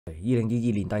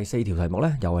2022年第4條題目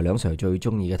呢，又係梁 Sir 最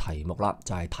中意嘅題目啦，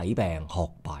就係睇病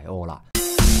學 Bio 啦。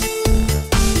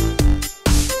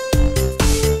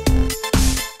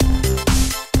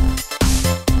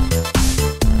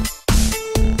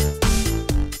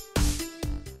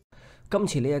今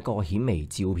次呢一個顯微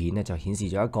照片呢，就顯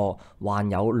示咗一個患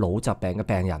有腦疾病嘅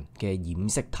病人嘅染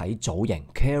色體組型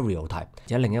karyotype， 或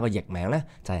者另一個譯名呢，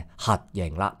就係核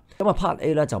型啦。咁啊 Part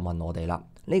A 咧就問我哋啦，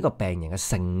呢個病人嘅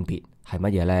性別係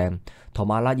乜嘢呢？同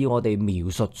埋啦，要我哋描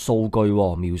述數據，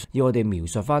要我哋描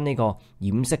述翻呢個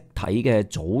染色體嘅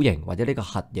組型或者呢個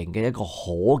核型嘅一個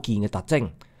可見嘅特徵，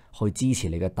去支持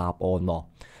你嘅答案。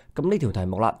咁呢條題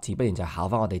目啦，自不然就考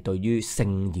翻我哋對於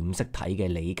性染色體嘅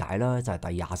理解啦，就係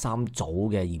第23組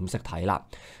嘅染色體啦。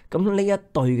咁呢一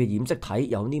對嘅染色體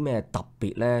有啲咩特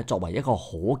別呢？作為一個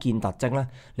可見特徵呢，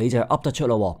你就噏得出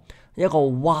咯。一個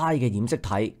Y 嘅染色體，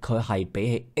佢係比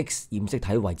起 X 染色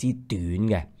體為之短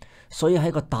嘅，所以喺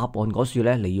個答案嗰處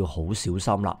咧，你要好小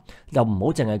心啦。又唔好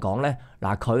淨係講咧，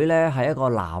嗱佢咧係一個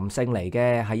男性嚟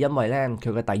嘅，係因為咧佢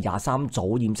嘅第23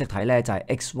組染色體咧就係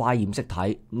XY 染色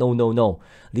體。No，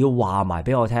 你要話埋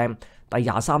俾我聽，第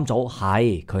23組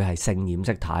係佢係性染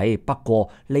色體，不過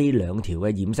呢兩條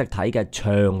嘅染色體嘅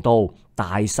長度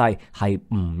大細係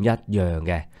唔一樣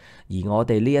嘅。而我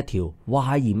哋呢一條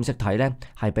Y 染色體咧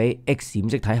係比 X 染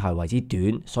色體係為之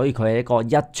短，所以佢係一個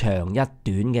一長一短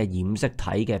嘅染色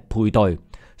體嘅配對，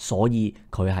所以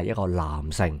佢係一個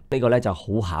男性。呢個咧就好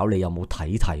考你有冇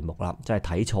睇題目啦，即係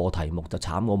睇錯題目就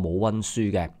慘過冇溫書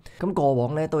嘅。咁過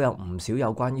往咧都有唔少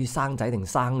有關於生仔定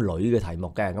生女嘅題目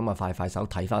嘅，咁啊快手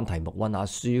睇翻題目溫下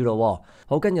書咯。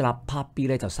好，跟住啦 Part B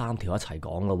咧就3條一齊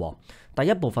講咯。第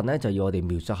一部分咧就要我哋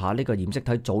描述下呢個染色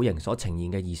體組型所呈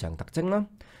現嘅異常特徵啦。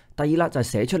第二啦就係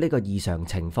寫出呢個異常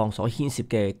情況所牽涉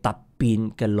嘅突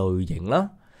變嘅類型啦。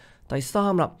第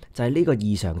三啦就係呢個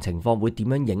異常情況會點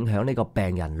樣影響呢個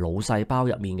病人腦細胞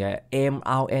入面嘅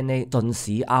mRNA 信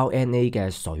使 RNA 嘅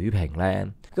水平呢？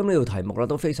咁呢條題目啦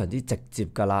都非常之直接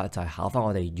噶啦，就係考翻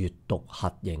我哋閱讀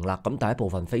核型啦。咁第一部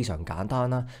分非常簡單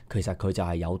啦，其實佢就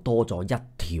係有多咗一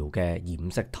條嘅染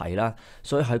色體啦，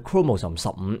所以喺 chromosome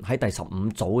 15喺第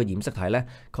15組嘅染色體呢，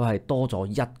佢係多咗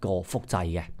一個複製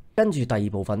嘅。跟住第二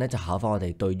部分咧就考翻我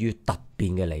哋對於突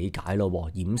變嘅理解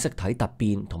咯，染色體突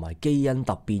變同埋基因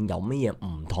突變有咩嘢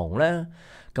唔同呢？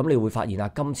咁你會發現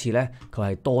啊，今次咧佢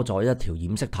係多咗一條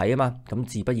染色體啊嘛，咁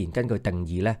自不然根據定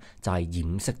義咧就係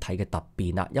染色體嘅突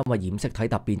變啦，因為染色體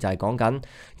突變就係講緊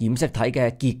染色體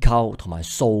嘅結構同埋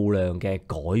數量嘅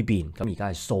改變，咁而家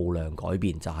係數量改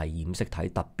變就係染色體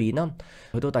突變啦。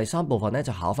去到第3部分咧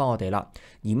就考翻我哋啦，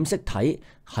染色體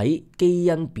喺基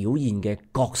因表現嘅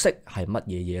角色係乜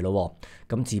嘢嘢咯？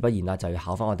咁自不然啦，就要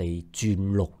考翻我哋轉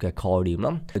錄嘅概念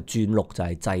啦。轉錄就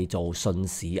係製造信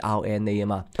使 RNA 啊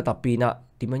嘛，突變啦，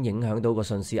點樣影響到個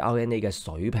信使 RNA 嘅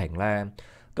水平呢？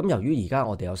咁由於而家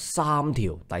我哋有3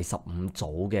條第15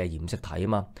組嘅染色體啊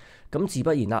嘛，咁自不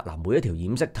然啦，嗱每一條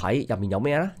染色體入面有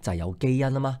咩呢？就係有基因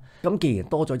啊嘛。咁既然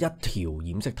多咗一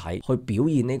條染色體去表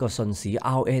現呢個信使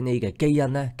RNA 嘅基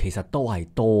因呢，其實都係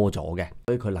多咗嘅，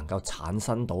所以佢能夠產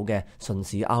生到嘅信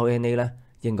使 RNA 呢，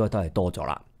應該都係多咗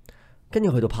啦。跟住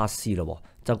去到 Part C 咯，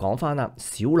就講翻啦，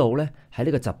小腦咧喺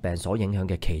呢個疾病所影響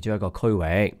嘅其中一個區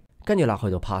域。跟住啦，去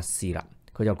到 Part C 啦，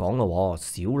佢就講咯，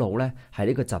小腦咧係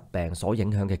呢個疾病所影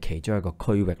響嘅其中一個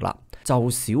區域啦。就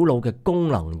小腦嘅功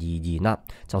能而言啦，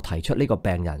就提出呢個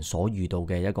病人所遇到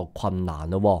嘅一個困難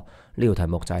咯。呢條題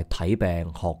目就係睇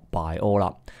病學 Bio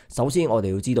啦。首先我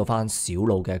哋要知道翻小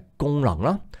腦嘅功能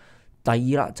啦。第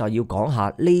二啦，就要講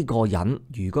下呢個人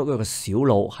如果佢個小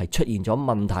腦係出現咗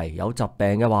問題有疾病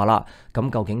嘅話啦，咁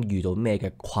究竟遇到咩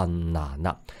嘅困難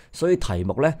啦？所以題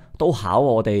目咧都考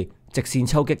我哋直線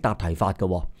抽擊答題法嘅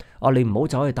喎。你唔好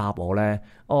走去答我咧，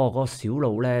個小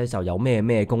腦咧就有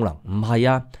咩功能？唔係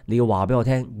啊，你要話俾我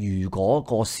聽，如果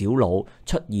個小腦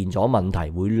出現咗問題，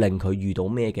會令佢遇到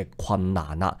咩嘅困難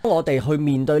啊？當我哋去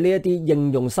面對呢一啲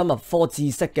應用生物科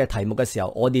知識嘅題目嘅時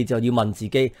候，我哋就要問自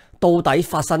己，到底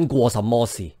發生過什麼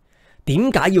事？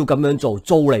點解要咁樣做？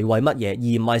做嚟為乜嘢？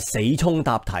而唔係死衝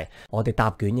答題。我哋答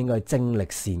卷應該精力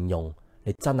善用，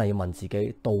你真係要問自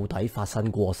己，到底發生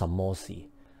過什麼事？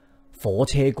火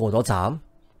車過咗站？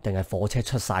定係火車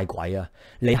出晒軌啊？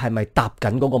你係咪答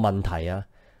緊嗰個問題啊？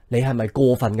你係咪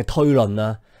過分嘅推論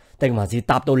啊？定還是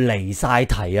答到離晒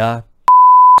題啊？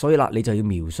所以啦，你就要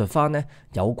描述翻呢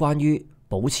有關於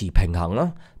保持平衡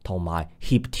啦，同埋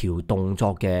協調動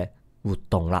作嘅活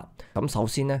動啦。咁首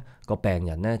先呢個病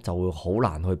人呢就會好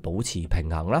難去保持平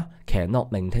衡啦 ，cannot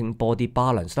maintain body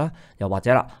balance 啦，又或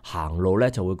者啦行路呢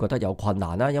就會覺得有困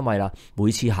難啦，因為啦每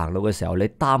次行路嘅時候你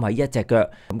擔喺一隻腳，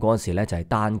咁嗰陣時呢就係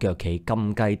單腳企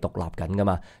金雞獨立緊噶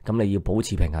嘛，咁你要保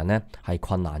持平衡呢係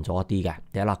困難咗一啲嘅。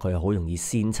第一啦，佢好容易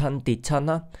跣親跌親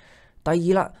啦。第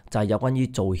二啦，就係有關於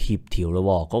做協調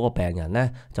咯，嗰個病人呢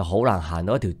就好難行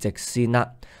到一條直線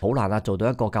啦，好難做到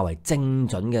一個較為精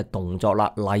準嘅動作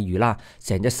啦。例如啦，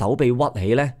成隻手臂屈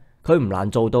起呢，佢唔難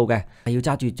做到嘅，係要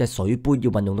揸住隻水杯，要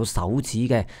運用到手指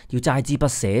嘅，要揸支筆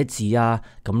寫字啊，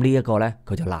咁呢一個呢，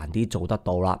佢就難啲做得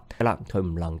到啦。佢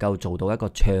唔能夠做到一個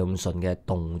暢順嘅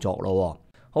動作咯。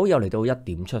好，又嚟到一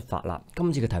點出發啦。今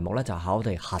次嘅題目咧就考我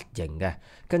哋核型嘅，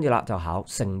跟住啦就考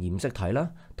性染色體啦，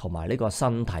同埋呢個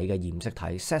身體嘅染色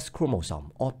體 sex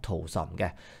chromosome、autism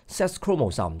嘅 sex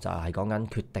chromosome 就係講緊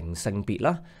決定性別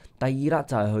啦。第二啦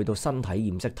就係去到身體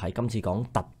染色體，今次講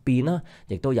突變啦，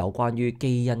亦都有關於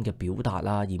基因嘅表達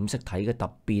啦，染色體嘅突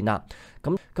變啦。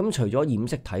咁除咗染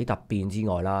色體突變之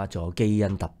外啦，仲有基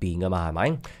因突變噶嘛，係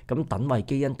咪？咁等為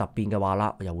基因突變嘅話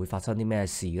啦，又會發生啲咩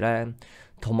事呢？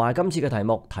同埋今次嘅題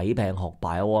目睇病學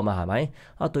bio 啊嘛，係咪？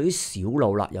啊，對於小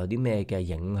腦啦有啲咩嘅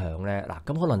影響呢？嗱，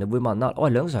咁可能你會問啦，喂，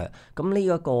梁 Sir，咁呢一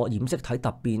個染色體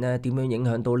突變咧，點樣影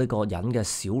響到呢個人嘅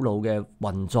小腦嘅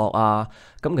運作啊？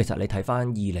咁其實你睇翻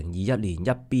2021年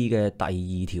1B 嘅第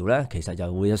2條咧，其實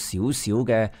就會有少少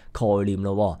嘅概念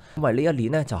咯。因為呢一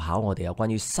年咧就考我哋有關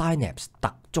於 synapse 突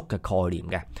觸嘅概念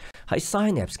嘅，喺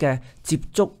synapse 嘅接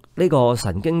觸呢個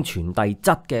神經傳遞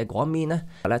質嘅嗰一面咧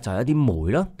就係一啲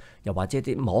酶啦，又或者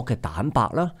啲膜嘅蛋白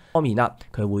啦方面啦，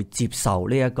佢會接受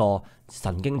呢一個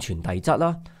神經傳遞質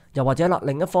啦，又或者啦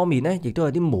另一方面咧，亦都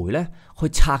有啲酶咧去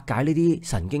拆解呢啲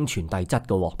神經傳遞質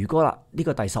嘅。如果啦呢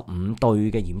個第15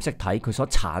對嘅染色體佢所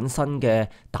產生嘅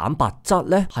蛋白質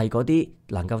咧係嗰啲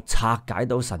能夠拆解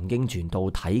到神經傳導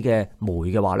體嘅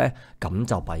酶嘅話咧，咁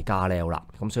就弊加溜啦。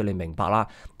咁所以你明白啦，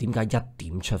點解一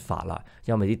點出發啦？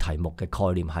因為啲題目嘅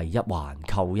概念係一環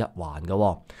扣一環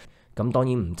嘅。咁當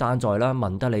然唔爭在啦，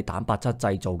問得你蛋白質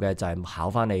製造嘅就係考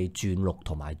翻你轉錄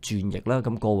同埋轉譯啦。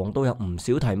咁過往都有唔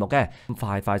少題目嘅，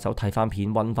咁快手睇翻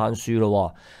片溫翻書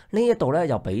咯。呢一度咧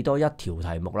又俾多一條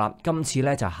題目啦。今次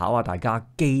咧就考下大家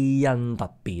基因突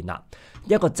變啦。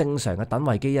一個正常嘅等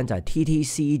位基因就係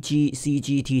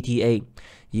TTCG、CGTTA，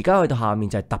 而家去到下面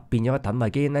就係突變咗嘅等位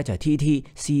基因咧就係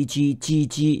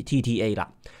TTCG、GGTTA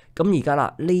啦。咁而家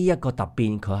啦，呢一個突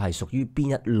變佢係屬於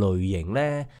邊一類型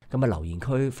呢？咁啊留言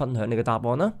區分享你嘅答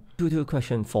案啦。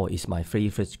Question 4 is my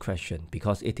favorite question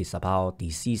because it is about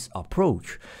disease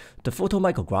approach. The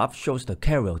photomicrograph shows the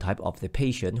karyotype of the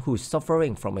patient who is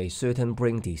suffering from a certain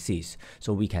brain disease.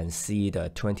 So we can see the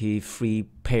 23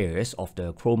 pairs of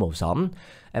the chromosome.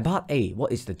 And part A,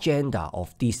 what is the gender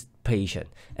of this patient?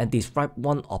 And describe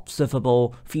one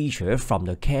observable feature from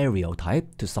the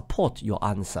karyotype to support your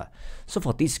answer. So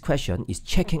for this question, it's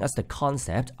checking us the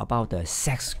concept about the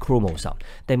sex chromosome.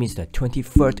 That means the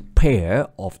 23rd pair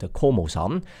of the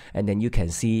chromosome. And then you can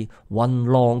see one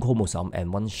long chromosome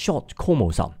and one short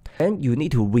chromosome. And you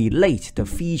need to relate the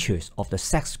features of the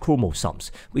sex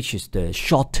chromosomes, which is the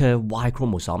shorter Y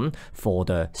chromosome for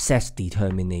the sex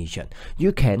determination.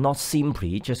 You cannot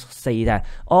simply just say that,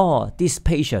 oh, this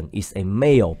patient is a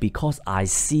male because I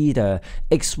see the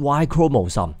XY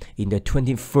chromosome in the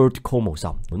 23rd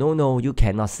chromosome. No, you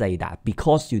cannot say that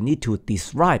because you need to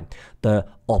describe the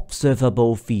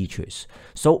observable features.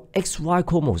 So XY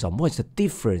chromosome, what is the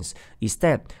difference? Is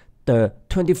that the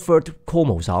 23rd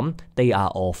chromosome, they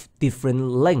are of different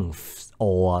lengths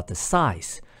or the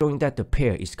size, showing that the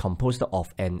pair is composed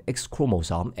of an X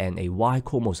chromosome and a Y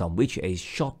chromosome, which is a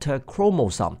shorter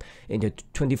chromosome in the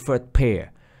 23rd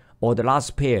pair, or the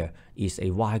last pair is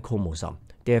a Y chromosome.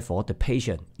 Therefore, the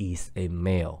patient is a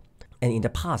male. And in the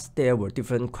past, there were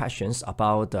different questions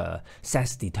about the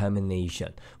sex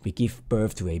determination. We give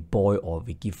birth to a boy or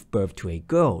we give birth to a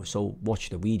girl. So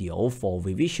watch the video for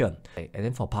revision. And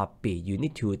then for part B, you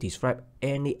need to describe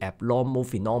any abnormal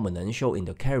phenomenon shown in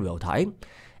the karyotype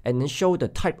and then show the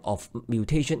type of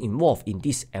mutation involved in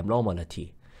this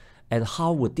abnormality. And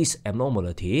how would this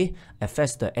abnormality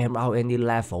affect the mRNA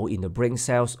level in the brain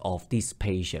cells of this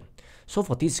patient? So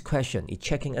for this question, it's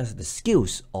checking us the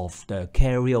skills of the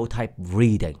karyotype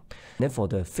reading. And then for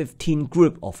the 15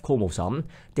 group of chromosome,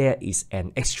 there is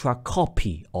an extra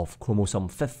copy of chromosome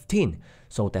 15.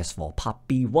 So that's for part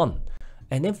B1.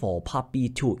 And then for part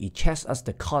B2, it checks us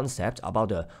the concept about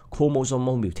the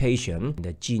chromosomal mutation and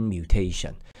the gene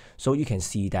mutation. So you can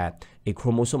see that a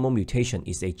chromosomal mutation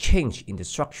is a change in the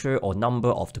structure or number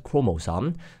of the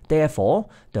chromosome. Therefore,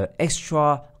 the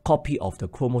extra copy of the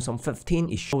chromosome 15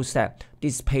 it shows that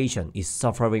this patient is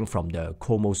suffering from the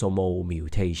chromosomal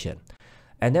mutation.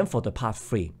 And then for the part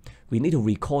 3, we need to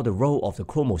recall the role of the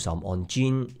chromosome on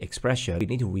gene expression. We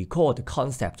need to recall the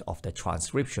concept of the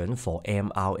transcription for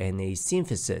mRNA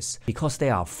synthesis. Because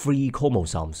there are 3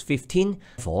 chromosomes, 15,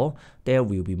 therefore there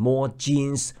will be more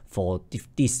genes for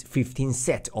this 15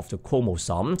 set of the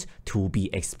chromosomes to be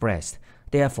expressed.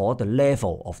 Therefore, the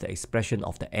level of the expression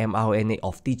of the mRNA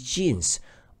of these genes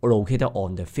located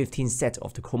on the 15 set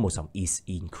of the chromosome is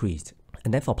increased.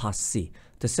 And then for part C,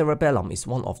 the cerebellum is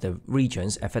one of the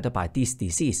regions affected by this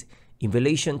disease. In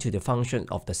relation to the function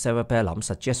of the cerebellum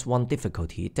suggests one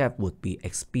difficulty that would be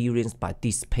experienced by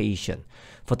this patient.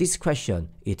 For this question,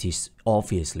 it is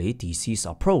obviously disease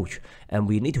approach, and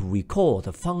we need to recall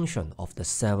the function of the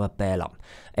cerebellum.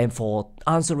 And for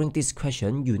answering this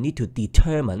question, you need to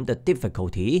determine the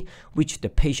difficulty which the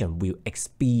patient will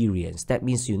experience. That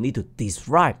means you need to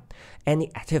describe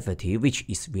any activity which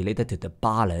is related to the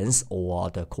balance or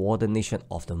the coordination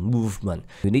of the movement.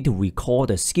 You need to recall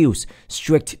the skills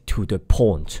straight to the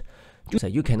point. So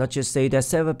you cannot just say that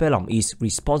cerebellum is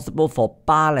responsible for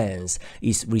balance,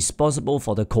 is responsible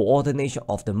for the coordination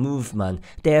of the movement.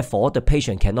 Therefore, the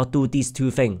patient cannot do these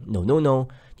 2 things. No.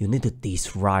 You need to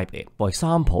describe it. For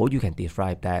example, you can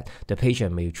describe that the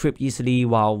patient may trip easily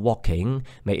while walking,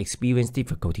 may experience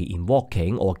difficulty in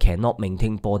walking, or cannot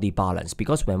maintain body balance.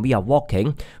 Because when we are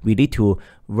walking, we need to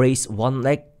raise one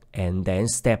leg and then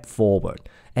step forward.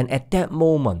 And at that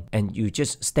moment, and you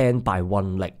just stand by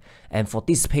one leg. And for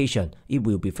this patient, it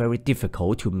will be very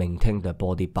difficult to maintain the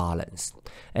body balance.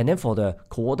 And then for the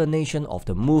coordination of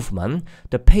the movement,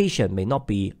 the patient may not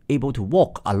be able to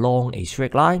walk along a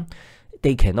straight line.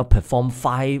 They cannot perform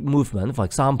 5 movements. For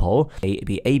example, they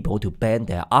be able to bend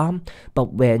their arm,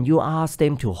 but when you ask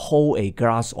them to hold a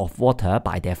glass of water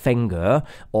by their finger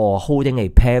or holding a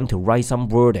pen to write some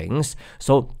wordings,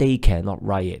 so they cannot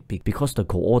write it because the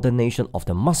coordination of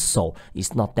the muscle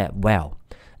is not that well,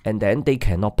 and then they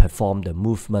cannot perform the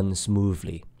movement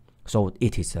smoothly. So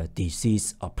it is a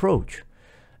disease approach.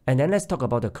 And then let's talk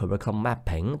about the curriculum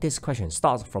mapping. This question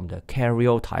starts from the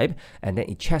karyotype, and then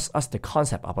it checks us the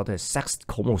concept about the sex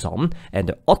chromosome and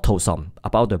the autosome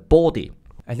about the body.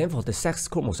 And then for the sex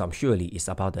chromosome, surely it's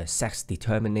about the sex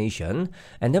determination.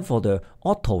 And then for the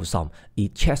autosome,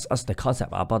 it checks us the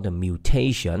concept about the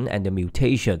mutation, and the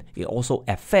mutation, it also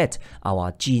affects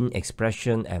our gene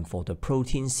expression and for the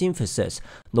protein synthesis.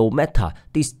 No matter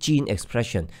this gene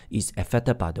expression is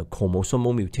affected by the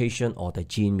chromosomal mutation or the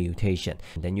gene mutation.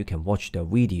 And then you can watch the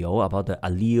video about the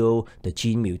allele, the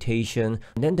gene mutation.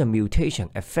 And then the mutation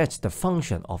affects the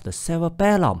function of the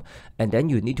cerebellum. And then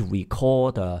you need to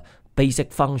recall the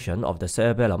basic function of the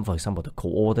cerebellum, for example, the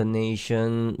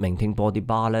coordination, maintain body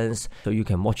balance. So you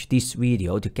can watch this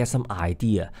video to get some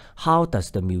idea how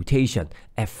does the mutation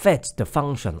affect the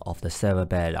function of the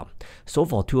cerebellum. So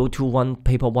for 2021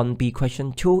 paper 1B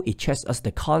question 2, it checks us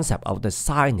the concept of the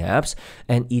synapse,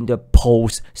 and in the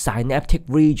postsynaptic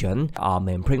region are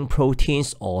membrane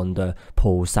proteins on the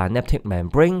postsynaptic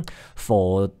membrane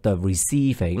for the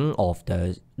receiving of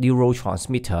the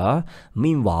neurotransmitter.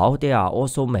 Meanwhile, there are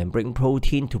also membrane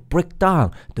protein to break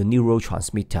down the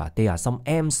neurotransmitter. There are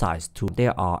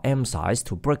enzymes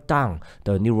to break down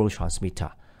the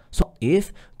neurotransmitter. So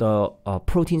if the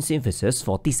protein synthesis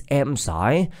for this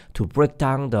enzyme to break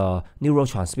down the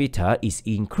neurotransmitter is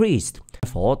increased,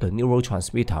 therefore the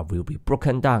neurotransmitter will be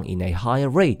broken down in a higher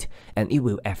rate, and it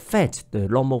will affect the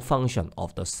normal function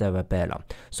of the cerebellum.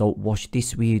 So watch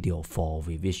this video for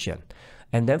revision.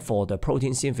 And then for the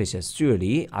protein synthesis,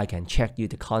 surely I can check you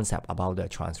the concept about the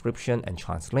transcription and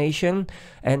translation.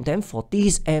 And then for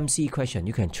this MC question,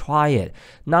 you can try it.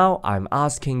 Now I'm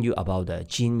asking you about the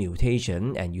gene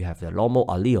mutation, and you have the normal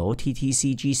allele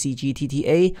TTC, GCG,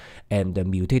 TTA, and the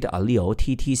mutated allele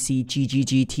TTC,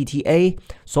 GGG, TTA.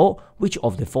 So which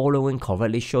of the following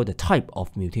correctly show the type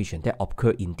of mutation that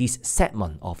occur in this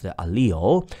segment of the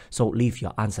allele? So leave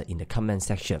your answer in the comment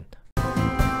section.